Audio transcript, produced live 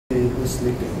Who's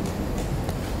sleeping?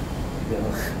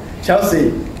 Chelsea,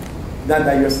 not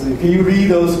that you're sleeping. Can you read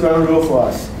those ground rules for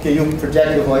us? Can you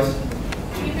project your voice?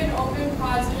 Keep an open,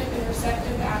 positive, and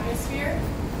receptive atmosphere.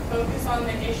 Focus on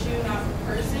the issue, not the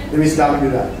person. Let me stop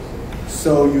you that.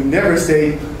 So you never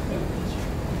say,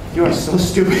 you are so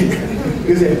stupid.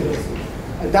 You say,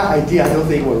 that idea I don't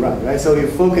think will run, right? So you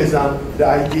focus on the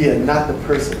idea, not the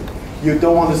person. You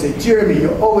don't want to say, Jeremy,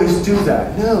 you always do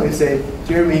that. No, you say,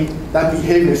 Jeremy, that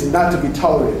behavior is not to be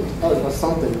tolerated, or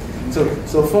something.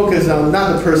 So focus on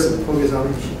not the person, focus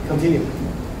on, continue.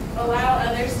 Allow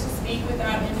others to speak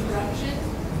without interruption.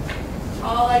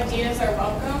 All ideas are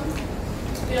welcome.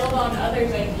 Build on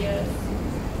others' ideas.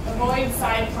 Avoid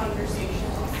side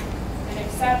conversations. And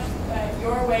accept that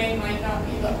your way might not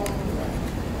be the only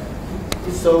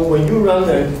way. So when you run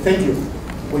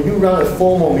when you run a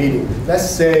formal meeting, let's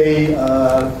say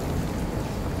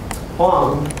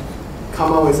Huang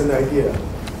come up with an idea,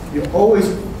 you always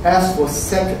ask for a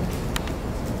second.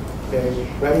 Okay,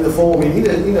 right? In the formal meeting,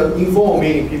 in the informal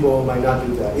meeting, people might not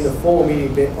do that. In the formal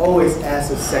meeting, they always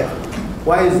ask a second.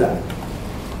 Why is that?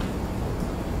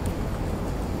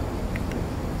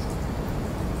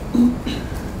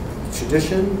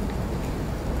 Tradition?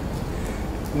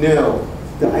 No.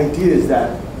 The idea is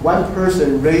that one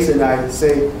person raise an idea and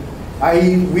say,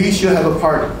 we should have a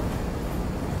party.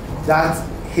 That's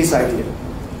his idea.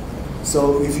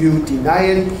 So if you deny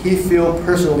it, he feels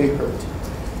personally hurt.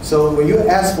 So when you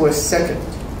ask for a second,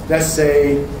 let's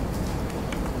say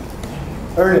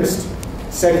Ernest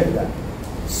seconded that.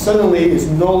 Suddenly it's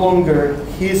no longer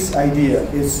his idea,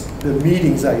 it's the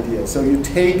meeting's idea. So you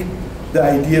take the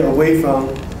idea away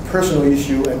from personal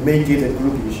issue and make it a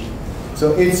group issue.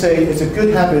 So it's a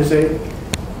good habit to say,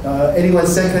 anyone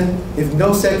second? If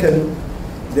no second,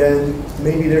 then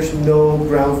maybe there's no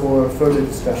ground for further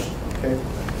discussion. Okay?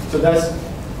 So that's,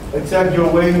 except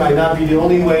your way might not be the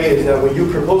only way, is that when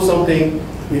you propose something,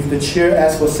 if the chair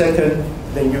asks for second,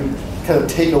 then you kind of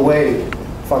take away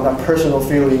from that personal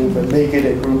feeling, but make it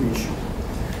a group issue.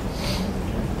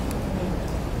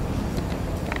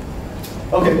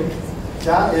 Okay,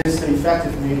 that is the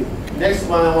effective meeting. Next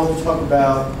one I want to talk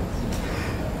about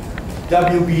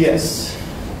WBS.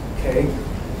 Okay,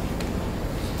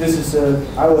 this is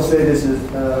I will say this is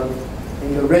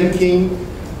in the ranking.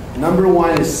 Number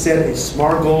one is set a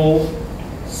SMART goal.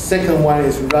 Second one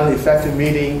is run effective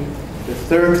meeting. The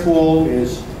third tool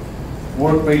is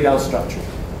work breakdown structure.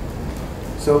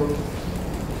 So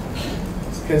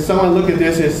can someone look at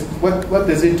this? Is what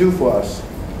does it do for us?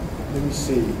 Let me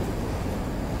see.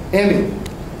 Amy,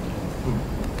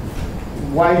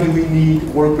 why do we need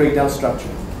work breakdown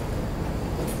structure?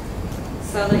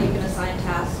 So that you can assign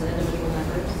tasks to individual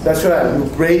members. That's right. You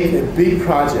break a big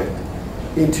project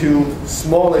into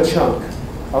smaller chunk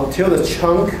until the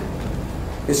chunk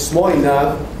is small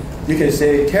enough. You can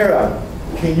say, Tara,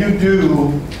 can you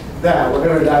do that,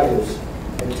 whatever that is?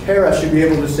 And Tara should be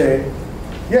able to say,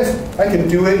 yes, I can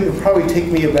do it. It'll probably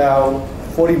take me about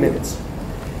 40 minutes.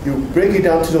 You break it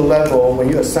down to the level when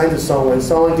you assign to someone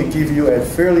can give you a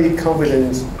fairly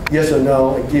confident yes or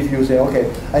no and give you, say,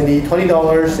 okay, I need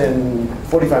 $20 and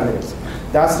 45 minutes.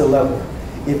 That's the level.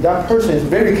 If that person is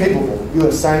very capable, you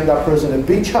assign that person a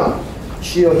big chunk.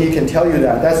 She or he can tell you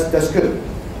that. That's good.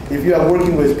 If you are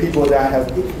working with people that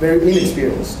have very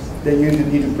inexperienced, then you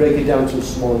need to break it down to a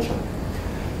smaller chunk.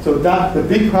 So that the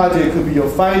big project could be your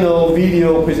final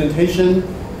video presentation.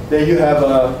 Then you have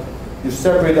you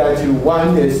separate that to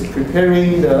one is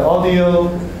preparing the audio,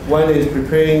 one is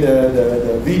preparing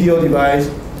the video device,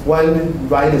 one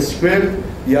write a script,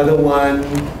 the other one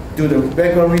do the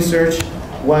background research,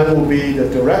 one will be the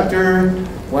director,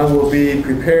 one will be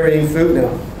preparing food,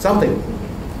 something.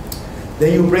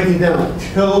 Then you break it down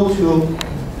till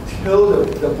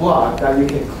the block that you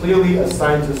can clearly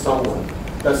assign to someone.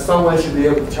 That someone should be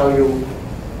able to tell you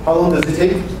how long does it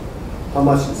take, how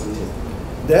much does it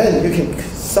take. Then you can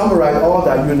summarize all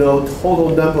that, total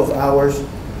number of hours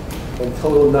and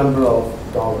total number of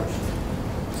dollars.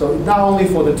 So not only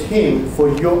for the team, for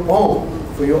your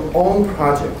own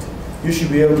project, you should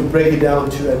be able to break it down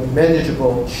to a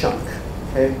manageable chunk.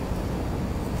 Okay?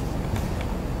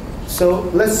 So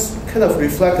let's kind of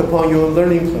reflect upon your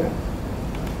learning plan.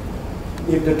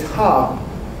 If the top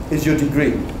is your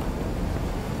degree,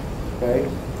 right?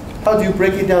 How do you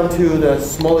break it down to the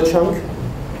smaller chunk?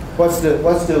 What's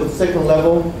the second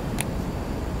level?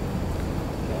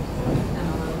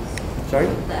 MLOs. Sorry?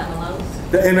 The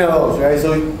MLOs. The MLOs, right?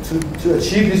 So to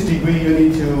achieve this degree, you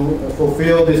need to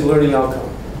fulfill this learning outcome.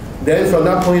 Then from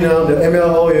that point on, the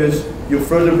MLO is you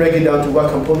further break it down to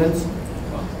what components?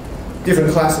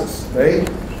 Different classes, right?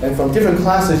 And from different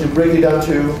classes, you break it down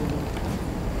to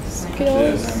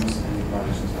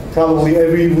Probably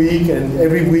every week, and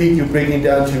every week you break it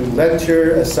down to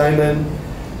lecture, assignment.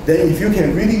 Then if you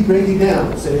can really break it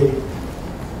down, say,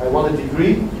 I want a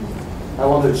degree, I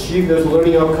want to achieve this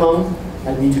learning outcome,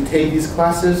 I need to take these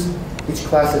classes. Each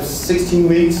class is 16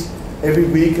 weeks. Every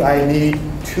week I need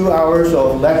 2 hours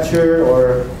of lecture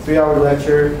or 3-hour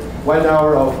lecture, 1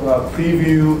 hour of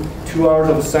preview, 2 hours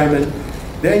of assignment.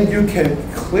 Then you can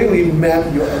clearly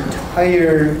map your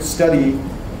entire study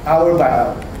hour by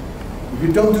hour. If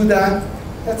you don't do that,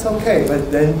 that's okay,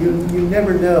 but then you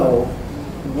never know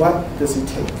what does it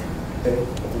take. Okay?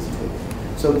 What does it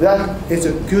take? So that is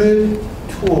a good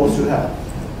tool to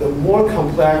have. The more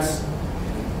complex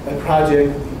a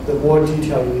project, the more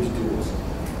detail you need to do this.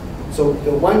 So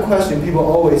the one question people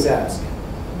always ask,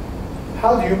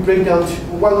 how do you break down to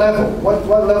what level? What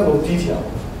level of detail?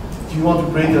 Do you want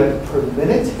to break it per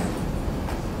minute?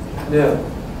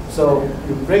 No. So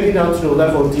you break it down to the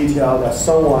level of detail that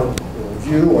someone,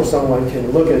 you or someone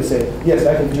can look at and say, yes,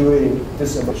 I can do it in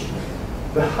this much.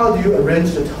 But how do you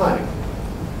arrange the time?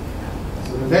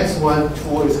 So the next one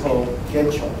tool is called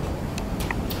Gantt chart.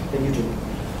 And you do.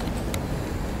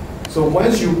 So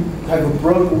once you have a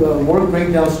work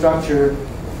breakdown structure,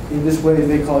 in this way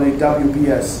they call it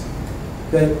WBS,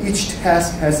 then each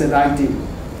task has an ID.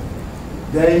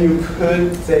 Then you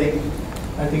could say,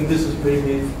 I think this is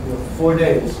maybe 4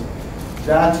 days.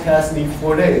 That task needs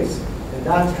 4 days. And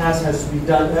that task has to be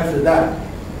done after that.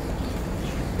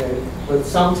 Okay? But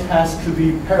some tasks could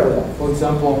be parallel. For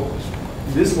example,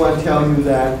 this one tells you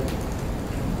that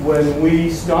when we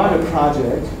start a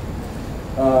project,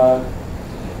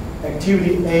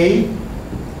 activity A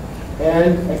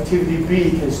and activity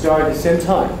B can start at the same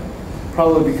time,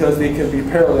 probably because they can be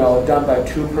parallel, done by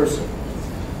 2 persons.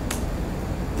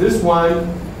 This one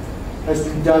has to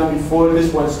be done before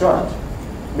this one starts.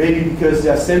 Maybe because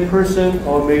they're the same person,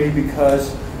 or maybe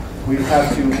because we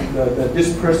have to,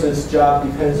 this person's job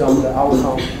depends on the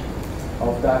outcome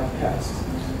of that task.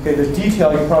 Okay, the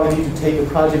detail you probably need to take a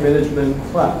project management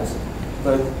class,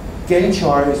 but Gantt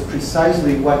chart is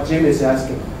precisely what Jim is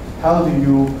asking. How do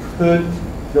you put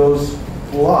those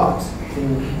blocks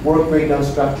in work breakdown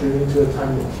structure into a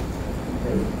timeline?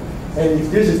 Okay. And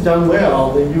if this is done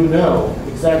well, then you know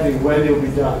exactly when it will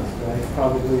be done, right?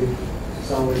 Probably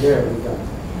somewhere there it will be done.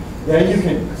 Then you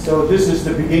can, so this is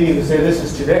the beginning to say this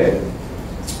is today.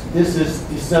 This is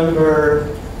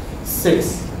December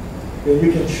 6th. Then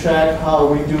you can track how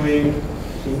we're doing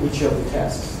in each of the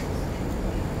tasks.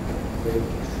 Okay.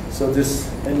 So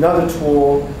this, another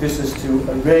tool, this is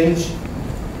to arrange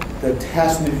the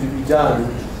tasks need to be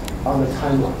done on the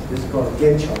timeline. This is called a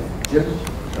Gantt chart. Jim?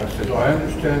 So I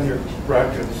understand your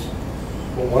brackets,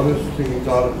 but what is the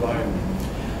dotted line?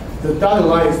 The dotted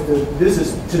line is, this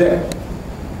is today.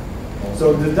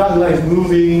 So the dotted line is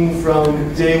moving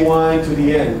from day 1 to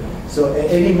the end. So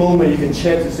at any moment you can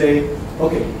check to say,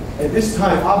 okay, at this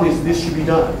time, obviously this should be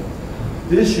done.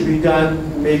 This should be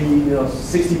done maybe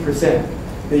 60%.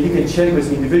 Then you can check with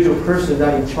the individual person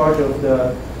that in charge of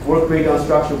the work breakdown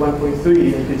structure 1.3, and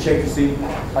you can check to see,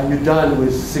 are you done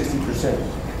with 60%?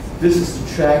 This is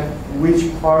to track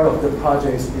which part of the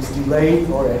project is delayed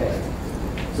or ahead.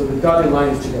 So the dotted line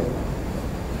is today.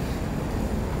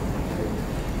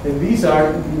 And these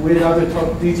are, without the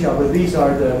talk detail, but these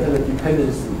are the kind of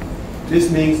dependency.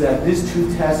 This means that these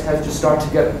 2 tasks have to start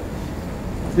together.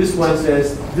 This one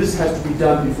says this has to be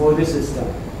done before this is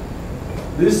done.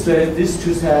 This says these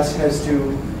 2 tasks has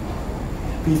to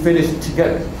be finished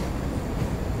together.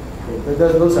 Okay, but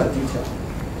those are details.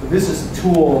 So this is a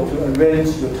tool to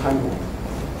arrange your timeline.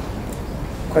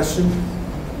 Question?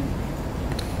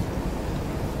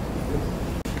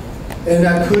 And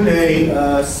I put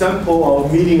a sample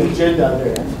of meeting agenda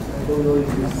there. I don't know if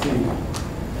you see.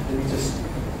 Let me just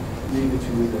read it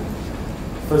to you there.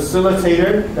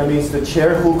 Facilitator, that means the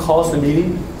chair who calls the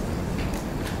meeting.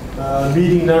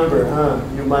 Meeting number,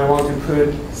 you might want to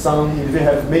put some, if you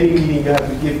have many meetings, you have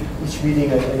to give each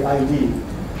meeting an ID.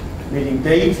 Meeting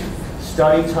date,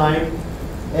 starting time,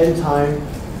 end time,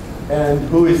 and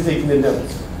who is taking the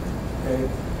notes. Okay?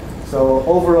 So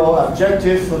overall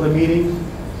objective for the meeting,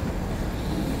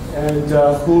 and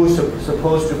who is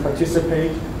supposed to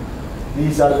participate.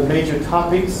 These are the major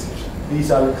topics.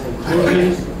 These are the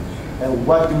conclusions. And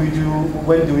what do we do,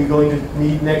 when do we going to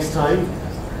meet next time?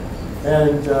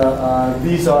 And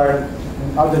these are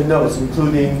other notes,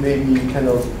 including maybe kind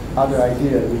of other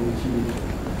ideas we need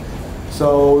to.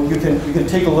 So you can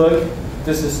take a look.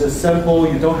 This is a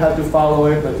sample. You don't have to follow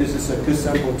it, but this is a good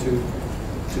sample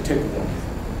to take a look.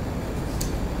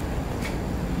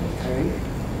 Okay.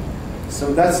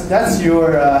 So that's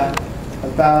your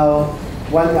about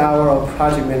 1 hour of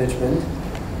project management,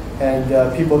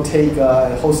 and people take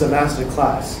a whole semester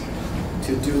class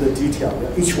to do the detail.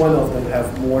 Each one of them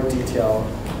have more detail,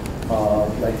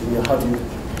 like how do you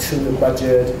tune the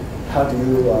budget, how do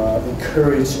you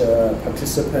encourage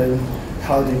participants,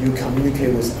 how do you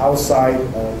communicate with outside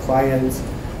clients,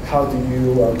 how do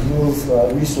you move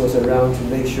resources around to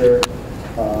make sure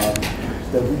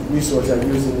the resources are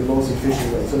used in the most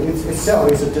efficient way. So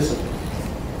itself is a discipline.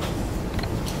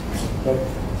 But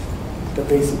the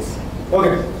basics.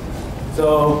 Okay,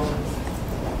 so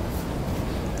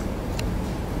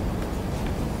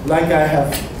like I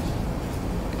have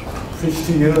preached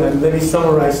to you, and let me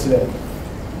summarize today.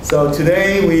 So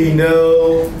today we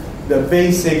know the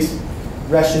basics,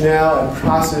 rationale, and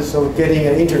process of getting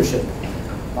an internship.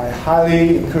 I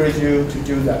highly encourage you to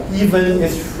do that. Even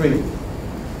it's free.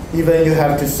 Even you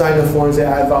have to sign a form and say,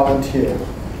 I volunteer.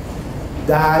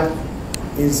 That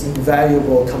is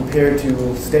invaluable compared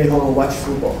to stay home and watch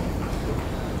football.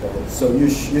 So you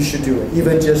should do it.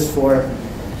 Even just for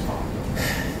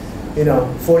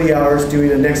 40 hours during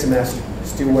the next semester.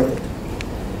 Still worth it.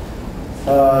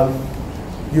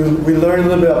 We learned a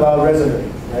little bit about resume,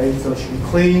 right? So it should be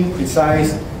clean,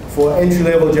 precise. For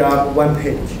entry-level job, 1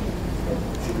 page.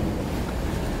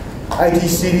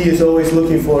 ITCD is always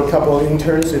looking for a couple of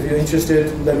interns. If you're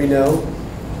interested, let me know.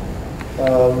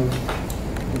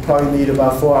 You probably need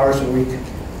about 4 hours a week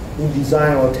in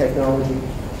design or technology.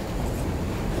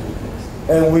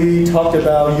 And we talked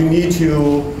about you need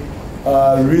to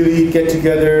really get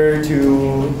together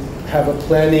to have a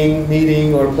planning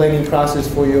meeting or planning process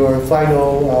for your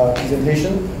final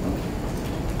presentation.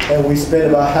 And we spent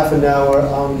about half an hour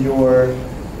on your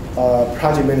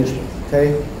project management,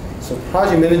 okay? So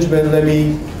project management, let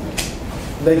me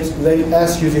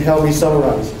ask you to help me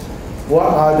summarize. What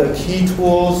are the key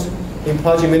tools in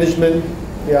project management?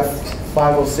 There are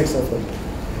 5 or 6 of them.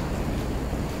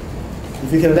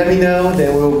 If you can let me know,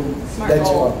 then we'll let you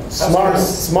know.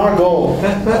 Smart goal.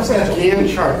 That's a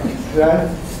Gantt chart. Right?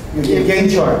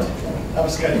 Gantt chart. Have a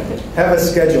schedule. Have a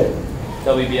schedule.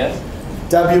 WBS?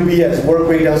 WBS, work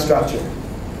breakdown structure.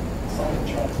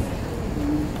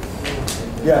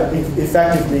 Yeah,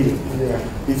 effective meeting. Yeah.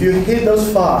 If you hit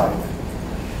those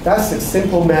 5, that's a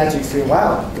simple magic. Say,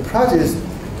 wow, the project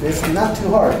is not too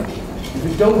hard. If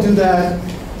you don't do that,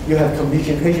 you have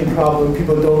communication problem.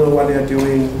 People don't know what they're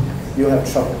doing. You have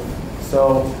trouble.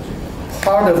 So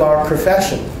part of our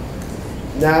profession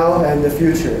now and the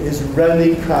future is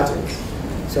running projects.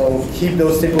 So keep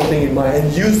those simple things in mind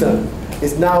and use them.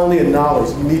 It's not only a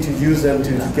knowledge. You need to use them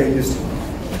to get used to.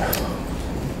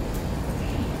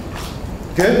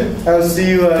 Good? I'll see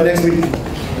you next week.